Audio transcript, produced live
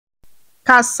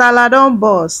Kasala don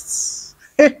burst.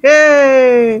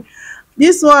 Hey,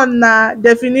 this one na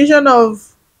definition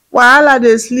of wahala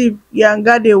dey sleep,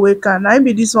 yanga dey wake am. Na im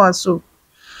be this one so.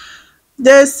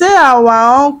 They say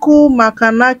our uncle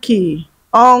Makanaki,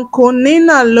 uncle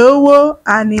Ninalowo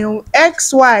and him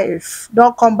ex-wife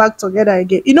don come back together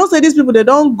again. You know say these people they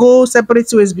don go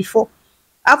separate ways before.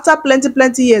 After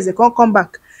plenty years, they can't come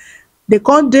back. They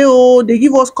can't they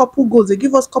give us couple goals, they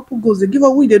give us couple goals, they give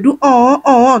us we they do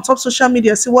on top social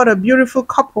media. See what a beautiful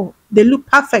couple. They look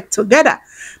perfect together.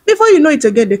 Before you know it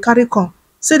again, they carry come.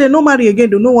 Say they no marry again,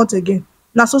 they no want again.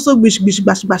 Now so bish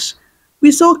bash bash.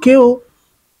 We say okay oh.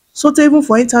 So even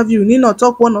for interview, need not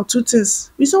talk one or two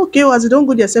things. We say okay oh, as they don't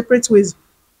go their separate ways.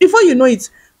 Before you know it,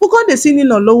 we can't they see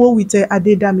Ninalowo with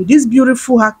Adedami, this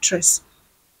beautiful actress.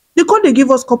 They can't they give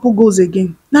us couple goals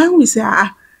again. Now we say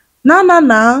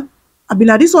nah. I be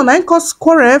na this one I cause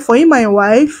quarrel for him and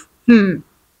wife.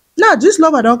 Now this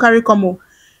lover don't carry come on.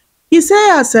 He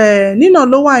say as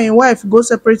Ninalowo and him wife go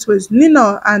separate ways.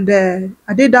 Nino and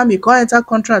Adedami come enter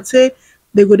contract say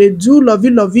they go dey do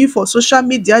lovey for social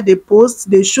media. They post,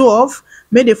 they show off,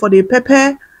 make they for the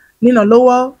pepper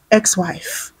Ninalowo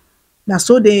ex-wife. Now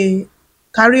so they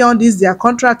carry on this their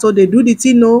contract, so they do the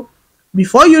thing. No,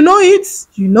 before you know it,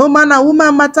 you know man and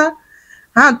woman matter.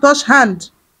 Hand touch hand.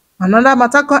 Another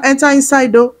matter can enter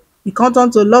inside though. You can't turn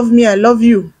to love me, I love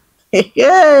you.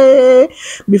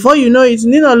 Before you know it,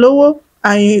 Ninalowo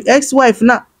and him ex-wife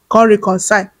now can't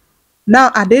reconcile. Now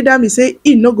Adedami say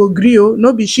he no go gree oh,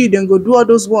 no be she then go do all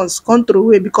those ones control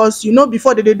way, because you know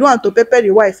before they do am to pepper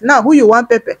the wife. Now who you want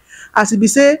pepper? As e be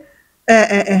say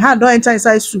hand don't enter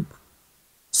inside soup.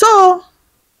 So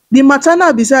the matter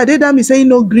now be say Adedami say he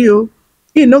no gree oh,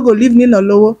 he no go leave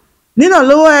Ninalowo.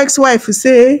 Ninalowo ex-wife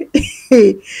say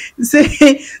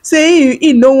say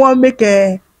he no wan make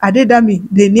Adedami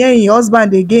dey near him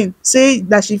husband again. Say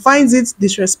that she finds it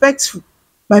disrespectful.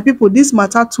 My people, this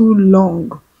matter too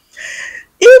long.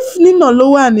 If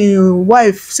Ninalowo and him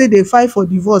wife say they fight for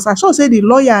divorce, I sure say the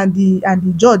lawyer and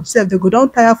the judge sef they go don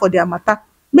tire for their matter.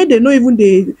 Make they no even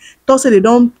they talk say they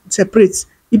don separate.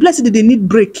 The blessing that they need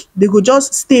break, they go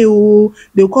just stay oh,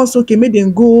 they will come say okay, make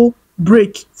them go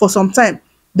break for some time.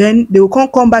 Then they will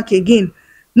come back again.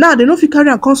 Now they no fit carry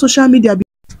am come social media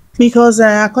because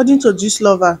according to this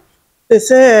lover, they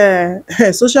say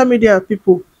social media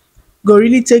people go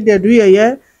really take their do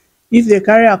if they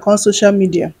carry am come social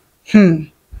media.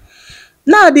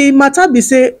 Now the matter be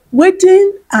say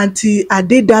wetin aunty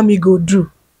Adedami go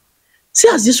do. See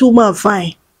as this woman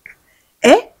fine.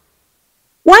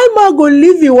 Why man go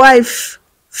leave your wife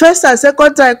first and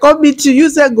second time come meet you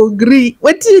say go gree?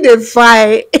 Wetin you dey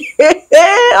find?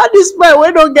 All dis men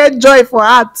wey no get joy for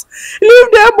heart,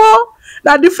 leave dem oh.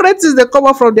 Na different things dey come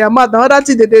out from their mouth, na other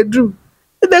thing dem dey do.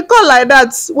 If they call like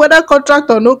that, whether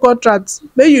contract or no contract,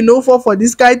 make you no fall for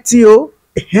this kind thing oh.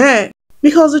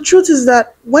 Because the truth is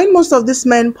that when most of these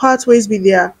men part ways with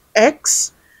their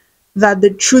ex that they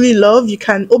truly love, you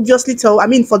can obviously tell. I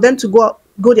mean, for them to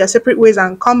go their separate ways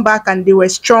and come back and they were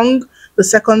strong the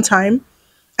second time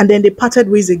and then they parted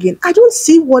ways again. I don't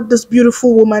see what this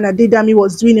beautiful woman Adedami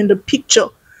was doing in the picture.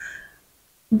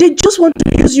 They just want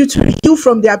to use you to heal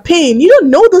from their pain. You don't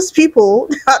know those people.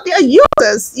 They are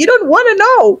users. You don't want to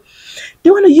know.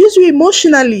 They want to use you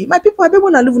emotionally. My people, I bet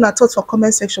when I live in a thoughts for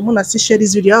comment section, when I see share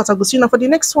this video out, I'll go see you now for the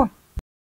next one.